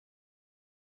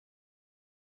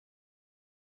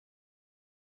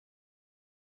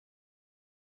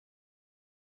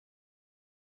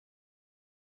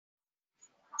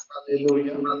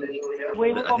Hallelujah.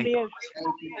 Wave on mute.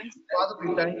 Thank you. Father, we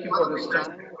thank you for this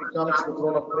time. We come to the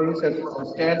throne of grace as we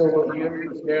stand over here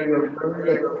to share your word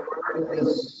in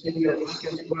this city of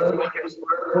Petersburg.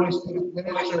 Holy Spirit,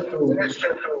 minister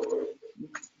to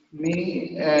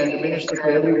me and minister to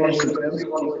everyone who is listening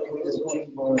to this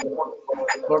morning, Lord.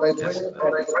 Lord, I pray that you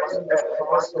bind the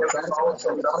powers of darkness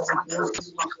and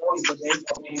demonic forces in the name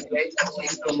of Jesus. Jesus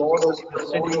is the Lord over the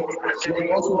city. He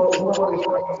will also whoever is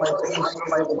fighting my peace,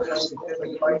 give the chance to hope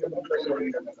and freedom and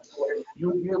glory. You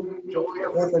give joy,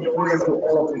 hope, and freedom to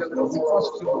all of us, Lord. We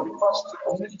trust you, Lord.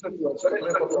 Minister to us. I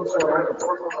pray for those who are on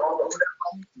the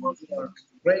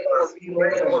pray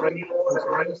for me, Lord, and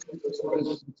pray for this ministry, for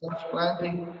this church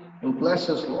planting. You bless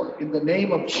us, Lord. In the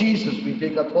name of Jesus, we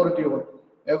take authority over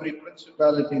every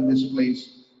principality in this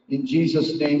place. In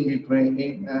Jesus' name we pray.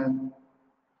 Amen.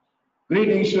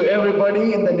 Greetings to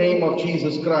everybody in the name of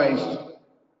Jesus Christ.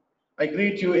 I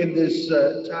greet you in this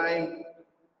time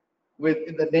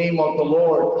in the name of the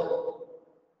Lord.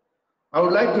 I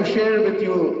would like to share with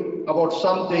you about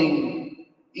something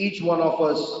each one of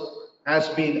us has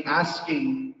been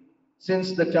asking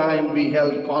since the time we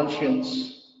held conscience.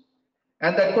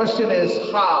 And that question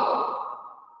is how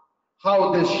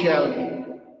this shall be,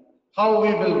 how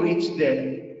we will reach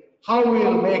there, how we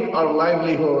will make our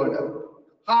livelihood,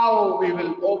 how we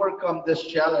will overcome this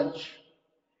challenge.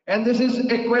 And this is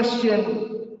a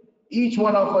question each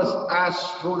one of us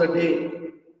asks through the day.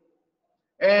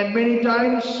 And many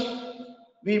times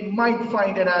we might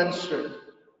find an answer,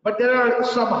 but there are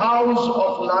some hows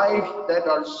of life that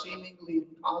are seemingly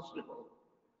impossible.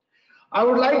 I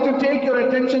would like to take your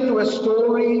attention to a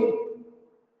story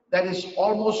that is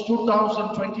almost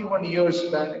 2021 years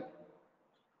back.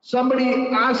 Somebody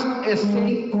asked a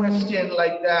same question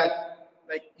like that,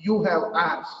 like you have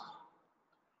asked.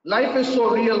 Life is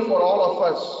so real for all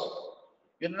of us.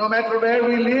 No matter where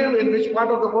we live, in which part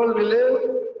of the world we live,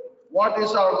 what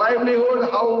is our livelihood,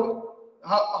 how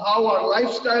our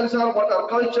lifestyles are, what our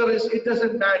culture is, it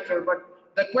doesn't matter. But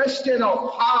the question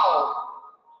of how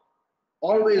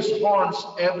always haunts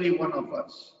every one of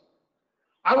us.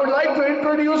 I would like to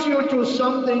introduce you to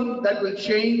something that will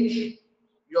change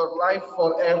your life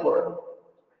forever.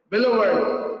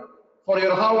 Beloved, for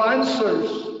your how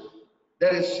answers,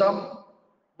 there is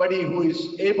somebody who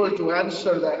is able to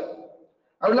answer that.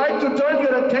 I would like to turn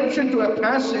your attention to a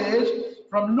passage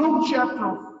from Luke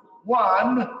chapter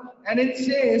 1, and it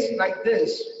says like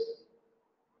this,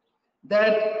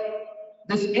 that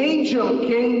this angel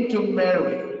came to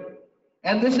Mary,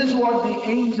 and this is what the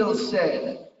angel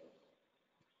said.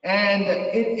 And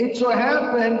it so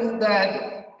happened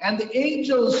that, and the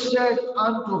angel said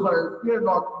unto her, Fear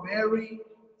not, Mary,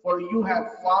 for you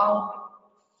have found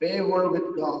favor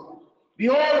with God.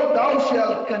 Behold, thou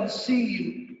shalt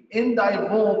conceive in thy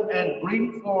womb and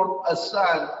bring forth a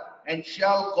son, and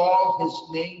shall call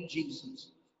his name Jesus.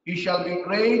 He shall be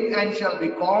great and shall be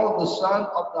called the Son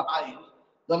of the Highest.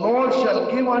 The Lord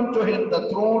shall give unto him the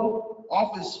throne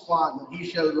of his father. He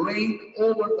shall reign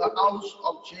over the house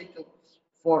of Jacob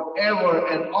forever,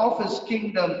 and of his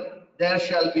kingdom there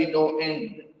shall be no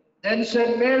end. Then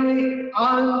said Mary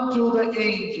unto the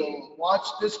angel, watch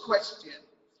this question,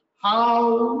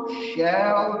 how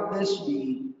shall this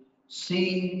be,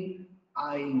 seeing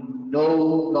I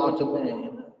know not a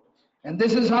man? And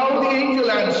this is how the angel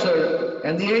answered.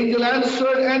 And the angel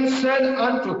answered and said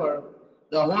unto her,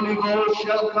 The Holy Ghost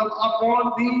shall come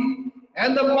upon thee,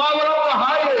 and the power of the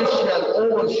highest shall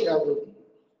overshadow thee.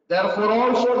 Therefore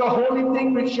also the holy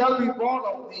thing which shall be born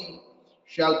of thee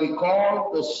shall be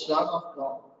called the Son of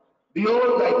God.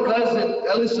 Behold, thy cousin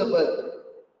Elizabeth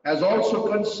has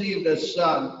also conceived a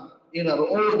son in her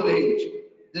old age.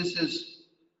 This is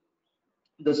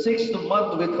the 6th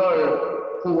month with her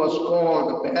who was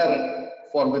called barren,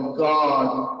 for with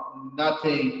God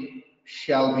nothing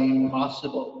shall be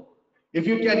impossible. If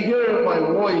you can hear my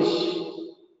voice,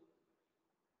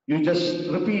 you just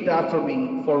repeat after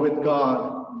me, for with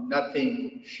God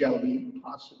nothing shall be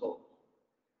impossible.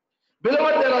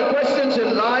 Beloved, there are questions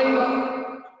in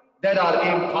life that are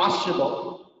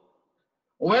impossible,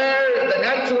 where the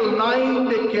natural mind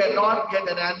cannot get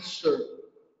an answer.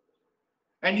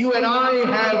 And you and I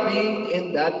have been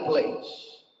in that place.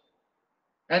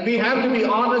 And we have to be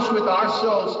honest with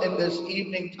ourselves in this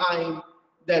evening time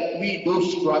that we do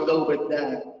struggle with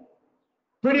that.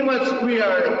 Pretty much we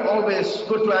are always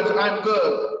good to answer, I'm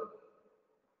good,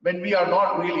 when we are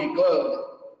not really good.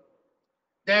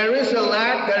 There is a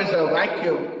lack, there is a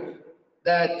vacuum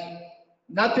that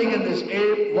nothing in this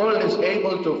world is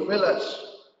able to fill us.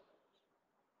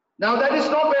 Now that is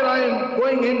not where I am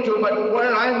going into, but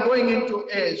where I am going into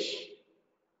is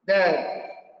that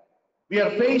We are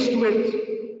faced with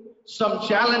some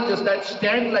challenges that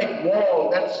stand like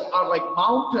walls, that are like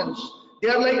mountains. They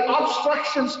are like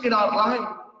obstructions in our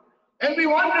life. And we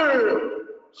wonder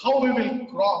how we will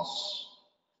cross.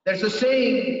 There's a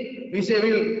saying, we say,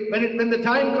 when the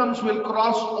time comes, we'll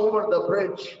cross over the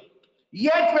bridge.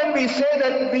 Yet when we say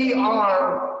that, we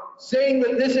are saying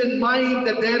with this in mind,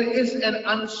 that there is an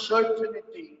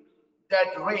uncertainty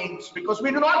that reigns, because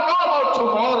we do not know about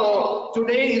tomorrow.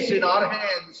 Today is in our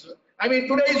hands. I mean,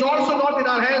 today is also not in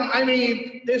our hands. I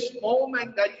mean, this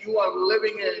moment that you are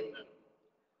living in,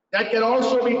 that can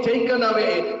also be taken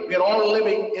away. We are all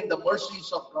living in the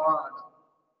mercies of God.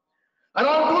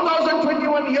 Around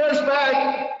 2021 years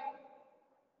back,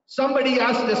 somebody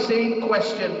asked the same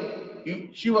question.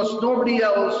 She was nobody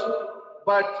else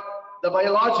but the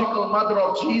biological mother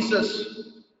of Jesus.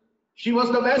 She was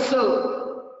the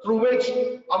vessel through which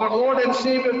our Lord and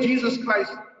Savior Jesus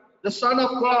Christ, the Son of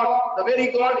God, the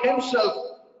very God himself,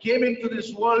 came into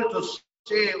this world to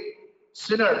save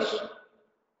sinners.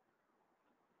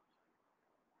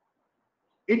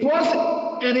 It was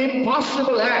an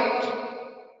impossible act,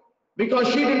 because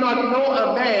she did not know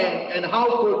a man, and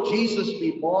how could Jesus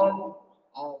be born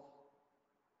of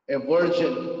a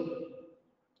virgin?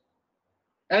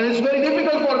 And it's very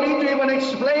difficult for me to even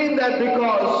explain that,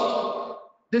 because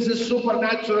this is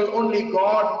supernatural, only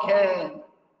God can.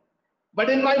 But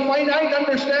in my finite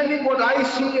understanding, what I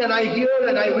see and I hear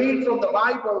and I read from the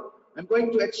Bible, I'm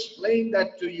going to explain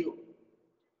that to you.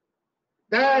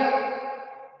 That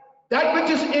which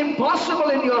is impossible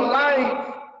in your life,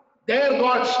 there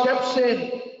God steps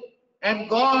in, and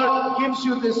God gives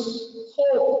you this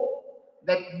hope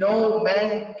that no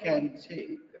man can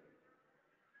take.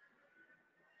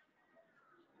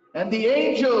 And the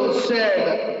angel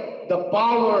said, the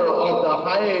power of the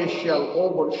highest shall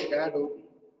overshadow thee.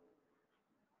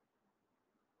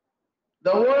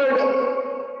 The word,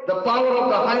 the power of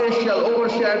the highest shall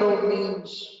overshadow,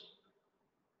 means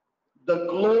the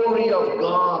glory of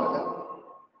God.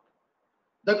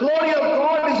 The glory of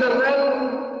God is a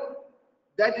realm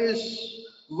that is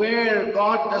where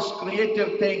God does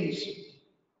creative things,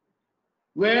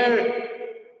 where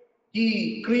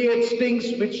he creates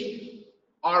things which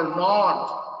are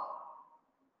not.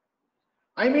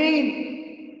 I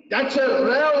mean, that's a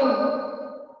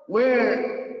realm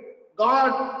where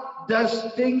God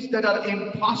does things that are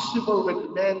impossible with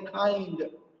mankind.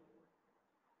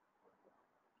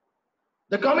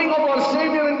 The coming of our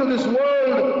Savior into this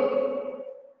world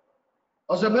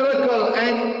was a miracle,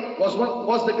 and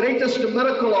was the greatest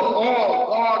miracle of all.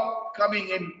 God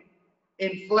coming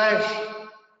in flesh,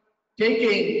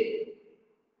 taking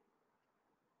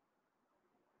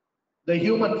the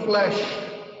human flesh.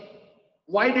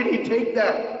 Why did he take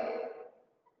that?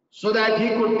 So that he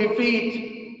could defeat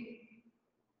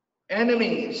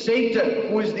enemy Satan,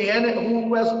 who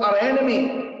was our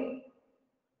enemy,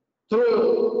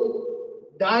 through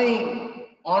dying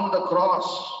on the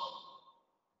cross.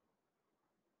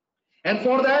 And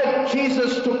for that,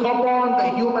 Jesus took upon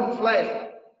the human flesh.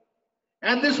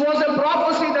 And this was a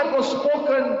prophecy that was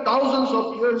spoken thousands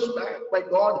of years back by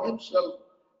God himself,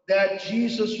 that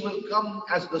Jesus will come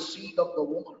as the seed of the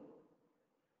woman.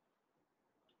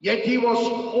 Yet he was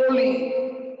holy,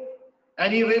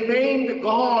 and he remained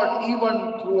God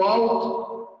even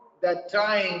throughout that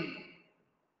time.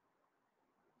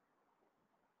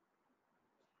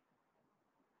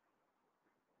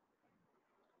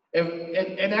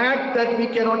 An act that we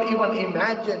cannot even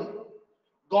imagine.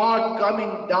 God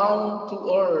coming down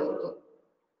to earth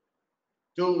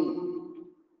to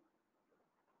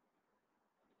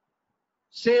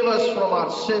save us from our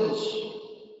sins.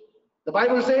 The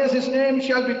Bible says his name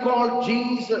shall be called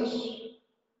Jesus.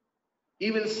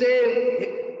 He will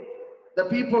save the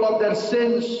people of their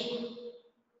sins.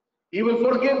 He will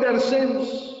forgive their sins,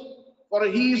 for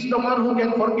he is the one who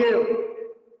can forgive.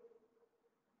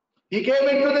 He came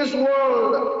into this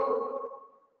world.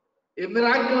 A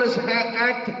miraculous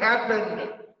act happened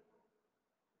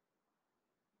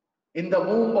in the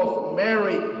womb of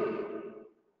Mary.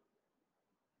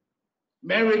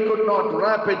 Mary could not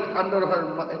wrap it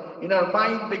in her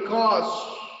mind,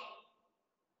 because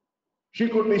she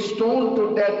could be stoned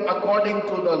to death according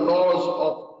to the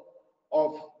laws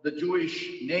of the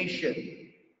Jewish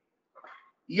nation.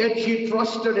 Yet she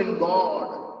trusted in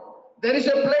God. There is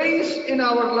a place in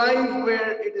our life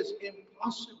where it is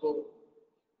impossible,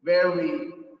 where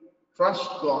we trust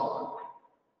God.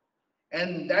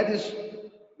 And that is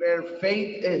where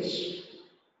faith is.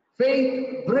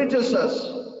 Faith bridges us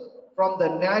from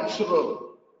the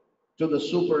natural to the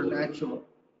supernatural.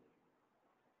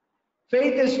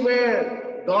 Faith is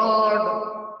where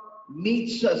God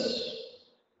meets us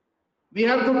We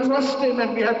have to trust him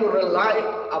and we have to rely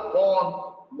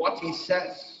upon what he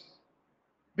says.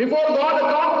 Before God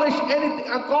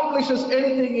accomplishes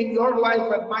anything in your life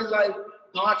and my life,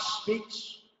 God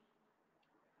speaks.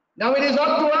 Now it is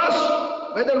up to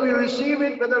us whether we receive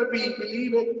it, whether we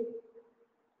believe it.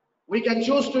 We can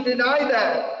choose to deny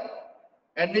that,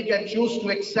 and we can choose to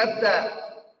accept that.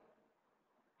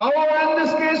 However, in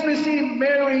this case, we see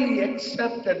Mary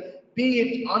accepted, be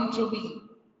it unto me.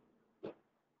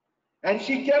 And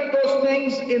she kept those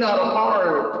things in her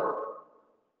heart.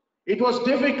 It was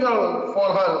difficult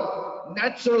for her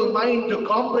natural mind to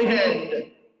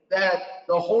comprehend that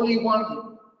the Holy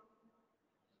One,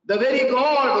 the very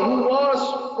God who was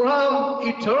from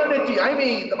eternity. I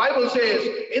mean, the Bible says,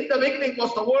 in the beginning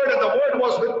was the Word, and the Word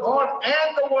was with God,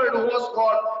 and the Word was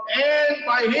God, and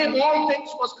by him all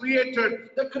things was created.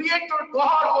 The Creator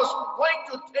God was going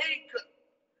to take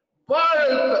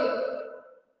birth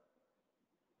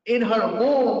in her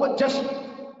womb. Just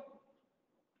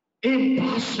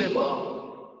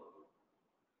impossible.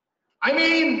 I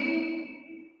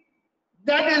mean,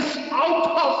 that is out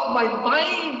of my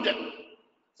mind.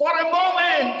 For a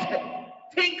moment,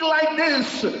 think like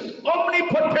this: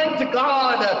 omnipotent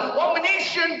God,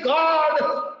 omniscient God,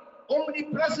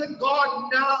 omnipresent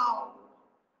God now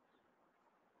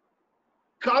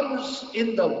comes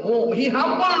in the womb. He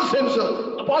humbles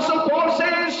himself. Apostle Paul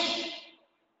says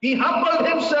he humbled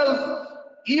himself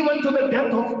even to the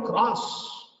death of cross.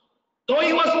 Though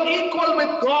he was equal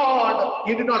with God,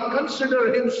 he did not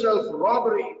consider himself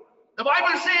robbery. The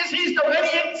Bible says he's the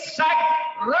very exact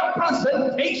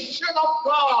representation of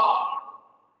God.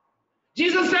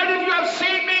 Jesus said, if you have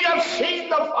seen me, you have seen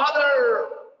the Father.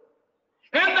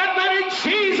 And that very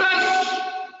Jesus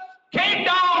came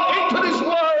down into this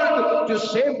world to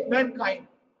save mankind.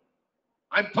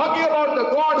 I'm talking about the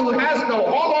God who has the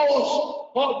hollows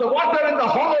of the water in the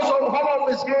hollow of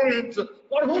his hands,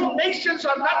 for whom nations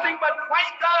are nothing but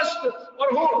fine dust, for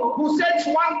who sets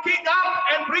one king up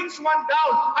and brings one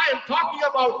down. I am talking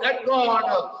about that God.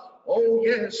 Oh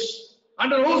yes,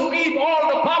 under whose feet all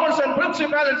the powers and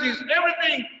principalities,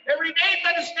 everything, every name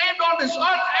that is named on this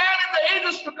earth and in the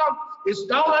ages to come is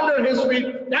down under his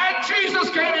feet. That Jesus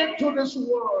came into this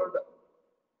world.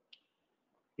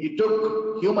 He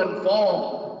took human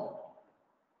form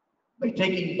by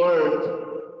taking birth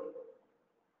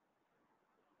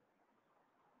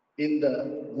in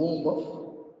the womb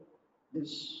of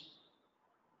this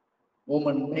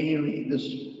woman Mary. This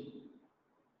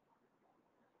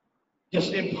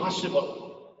just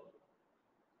impossible.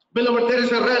 Beloved, there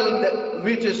is a realm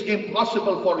which is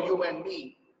impossible for you and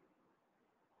me.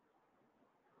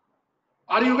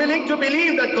 Are you willing to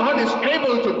believe that God is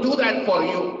able to do that for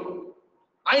you?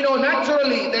 I know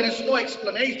naturally there is no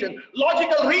explanation.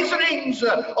 Logical reasonings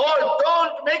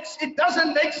it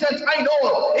doesn't make sense. I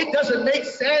know it doesn't make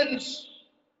sense.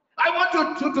 I want to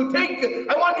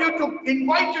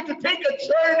invite you to take a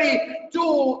journey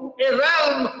to a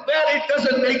realm where it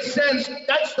doesn't make sense.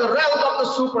 That's the realm of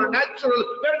the supernatural,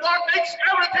 where God makes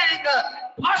everything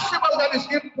possible that is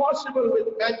impossible with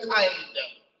mankind.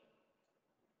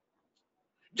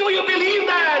 Do you believe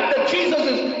that Jesus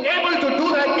is able to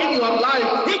do that in your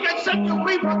life? He can set you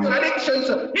free from your addictions.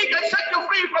 He can set you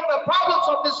free from the problems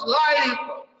of this life.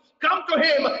 Come to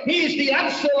him. He is the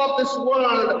answer of this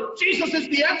world. Jesus is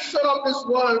the answer of this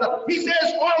world. He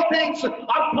says all things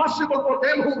are possible for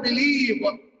them who believe.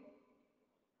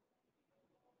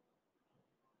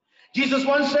 Jesus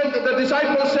once said that the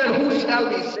disciples said, who shall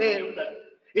be saved?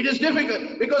 It is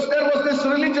difficult because there was this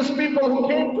religious people who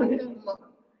came to him.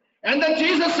 And then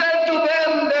Jesus said to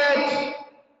them that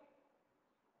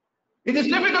it is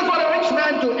difficult for a rich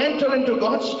man to enter into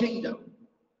God's kingdom,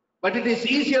 but it is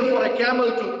easier for a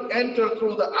camel to enter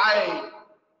through the eye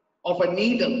of a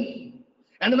needle.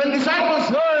 And when disciples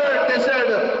heard, they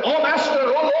said, oh Master,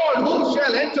 oh Lord, who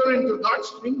shall enter into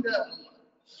God's kingdom?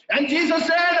 And Jesus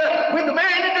said, with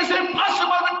man it is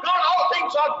impossible, with God all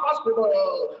things are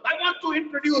possible. I want to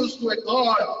introduce to a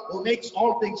God who makes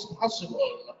all things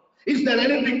possible. Is there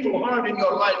anything too hard in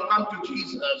your life? Come to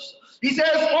Jesus. He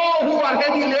says, all who are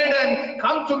heavy laden,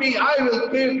 come to me, I will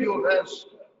give you rest.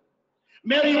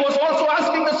 Mary was also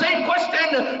asking the same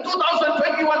question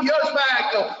 2021 years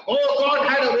back. Oh, God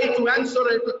had a way to answer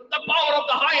it. The power of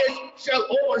the highest shall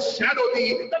overshadow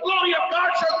thee. The glory of God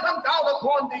shall come down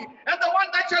upon thee. And the one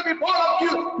that shall be born of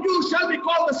you, you shall be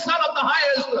called the Son of the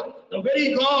highest. The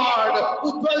very God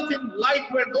who dwelt in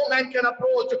light where no man can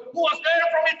approach, who was there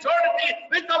from eternity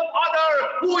with the Father,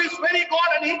 who is very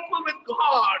God and equal with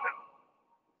God.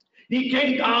 He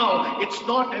came down. It's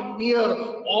not a mere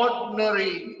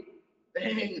ordinary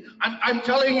thing. I'm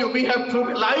telling you, we have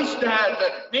trivialized that.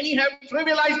 Many have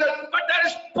trivialized that, but there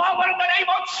is power in the name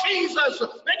of Jesus.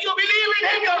 When you believe in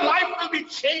him, your life will be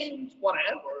changed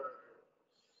forever.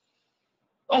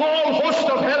 The whole host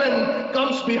of heaven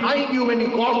comes behind you when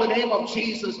you call the name of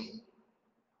Jesus.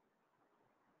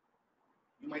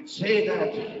 You might say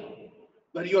that,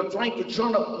 but you're trying to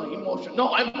churn up my emotion.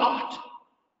 No, I'm not.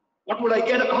 What would I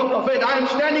get out of it? I am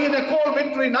standing in a cold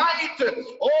wintry night,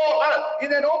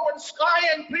 in an open sky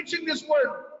and preaching this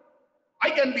word.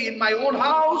 I can be in my own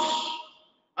house,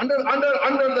 under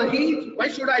the heat. Why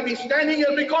should I be standing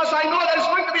here? Because I know there's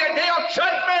going to be a day of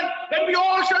judgment, and we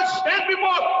all shall stand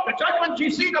before the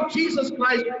judgment seat of Jesus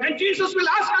Christ. And Jesus will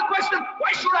ask a question,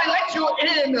 why should I let you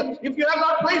in? If you have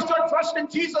not placed your trust in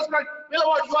Jesus Christ,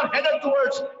 beloved, you are headed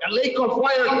towards a lake of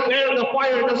fire where the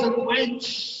fire doesn't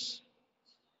quench.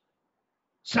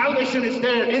 Salvation is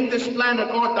there in this planet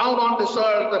or down on this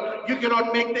earth. You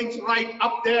cannot make things right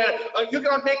up there. You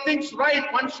cannot make things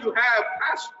right once you have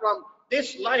passed from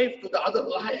this life to the other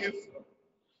life.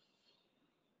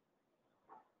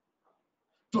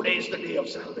 Today is the day of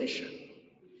salvation.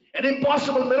 An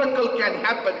impossible miracle can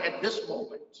happen at this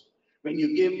moment when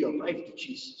you give your life to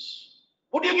Jesus.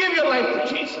 Would you give your life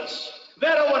to Jesus?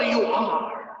 Wherever you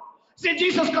are. Say,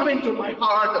 Jesus, come into my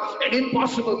heart. An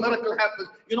impossible miracle happens.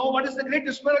 You know what is the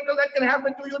greatest miracle that can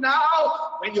happen to you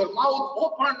now? When your mouth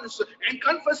opens and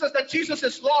confesses that Jesus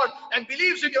is Lord and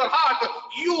believes in your heart,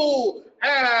 you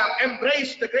have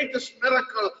embraced the greatest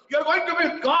miracle. You're going to be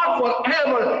with God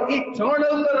forever.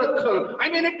 Eternal miracle. I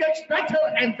mean, it gets better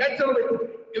and better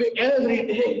with every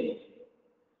day.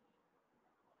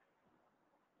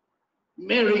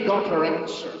 Mary got her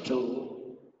answer too.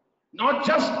 Not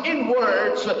just in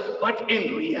words, but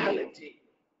in reality.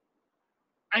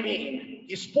 I mean,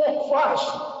 he spoke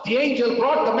first. The angel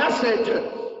brought the message,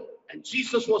 and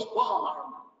Jesus was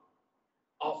born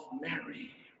of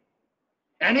Mary.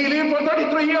 And he lived for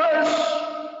 33 years,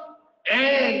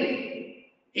 and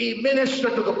he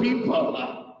ministered to the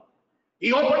people.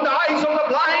 He opened the eyes of the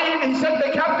blind, he set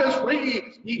the captives free,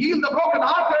 he healed the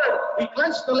brokenhearted, he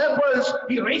cleansed the lepers,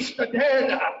 he raised the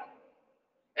dead.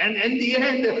 And in the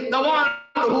end, the one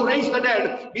who raised the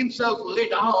dead himself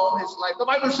laid down his life. The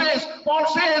Bible says, Paul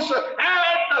says,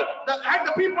 had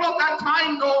the people of that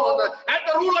time known, had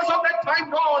the rulers of that time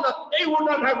known, they would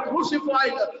not have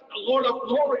crucified the Lord of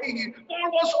glory.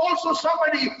 Paul was also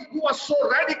somebody who was so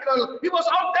radical. He was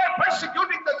out there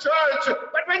persecuting the church.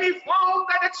 But when he found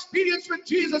that experience with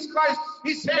Jesus Christ,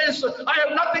 he says, I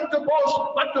have nothing to boast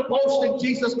but to boast in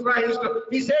Jesus Christ.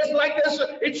 He says like this,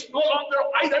 it's no longer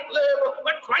I that live,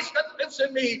 but Christ that lives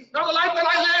in me. Now the life that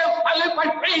I live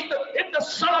by faith in the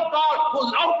Son of God who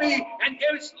loved me and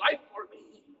gave his life for me.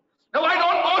 Now I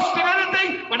don't boast in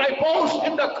anything, but I boast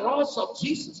in the cross of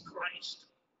Jesus Christ.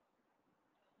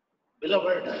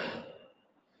 Beloved,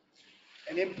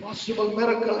 an impossible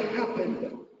miracle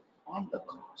happened on the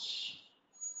cross.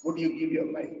 Would you give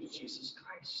your life to Jesus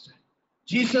Christ?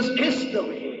 Jesus is the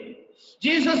way.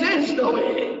 Jesus is the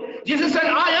way. Jesus said,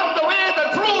 I am the way,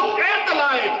 the truth, and the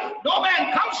life. No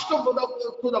man comes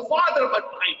to the Father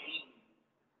but by me.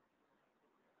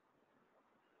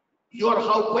 Your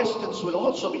how questions will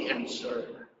also be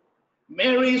answered.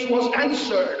 Mary's was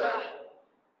answered.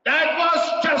 That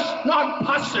was just not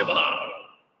possible.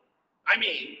 I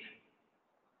mean,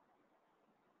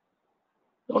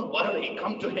 don't worry,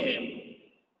 come to him.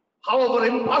 However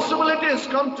impossible it is,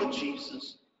 come to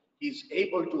Jesus. He's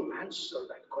able to answer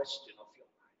that question of your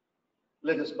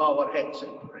life. Let us bow our heads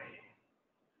and pray.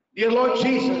 Dear Lord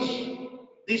Jesus,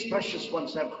 these precious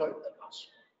ones have heard the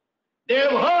gospel. They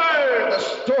have heard the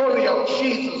story of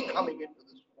Jesus coming into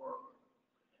this world.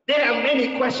 They have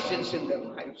many questions in their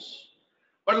lives.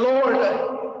 But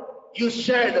Lord, you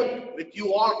said with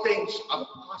you all things are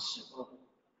possible.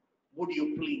 Would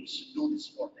you please do this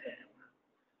for them?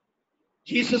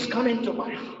 Jesus, come into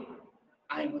my heart.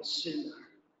 I am a sinner.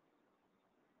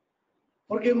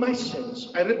 Forgive my sins.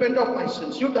 I repent of my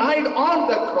sins. You died on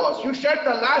the cross. You shed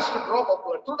the last drop of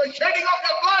blood. Through the shedding of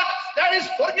your blood, there is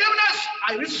forgiveness.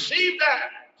 I receive that.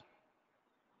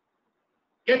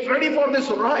 Get ready for this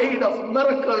ride of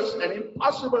miracles and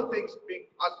impossible things being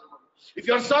possible. If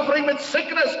you're suffering with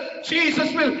sickness,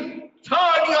 Jesus will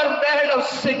turn your bed of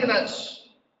sickness.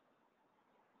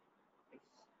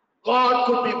 God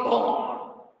could be born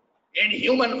in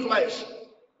human flesh.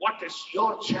 What is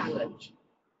your challenge?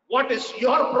 What is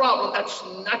your problem? That's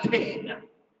nothing.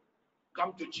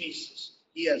 Come to Jesus.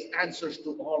 He has answers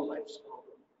to all life's problems.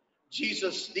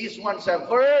 Jesus, these ones have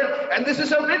heard, and this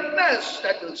is a witness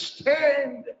that will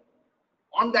stand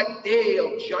on that day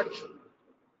of judgment.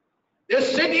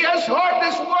 This city has heard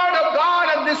this word of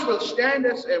God, and this will stand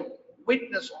as a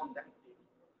witness on that day.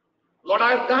 Lord,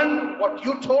 I've done what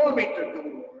you told me to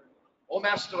do, Lord. Oh,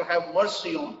 Master, have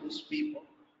mercy on these people.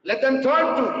 Let them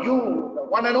turn to you, the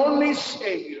one and only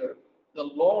Savior, the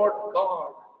Lord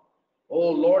God. Oh,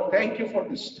 Lord, thank you for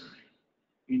this time.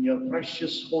 In your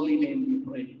precious holy name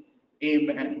we pray.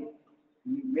 Amen.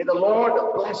 May the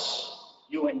Lord bless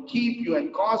you and keep you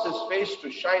and cause his face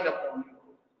to shine upon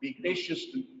you. Be gracious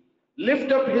to you.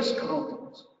 Lift up his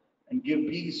countenance and give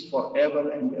peace forever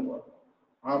and ever.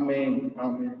 Amen,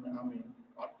 amen, amen.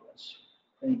 God bless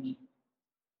you. Thank you.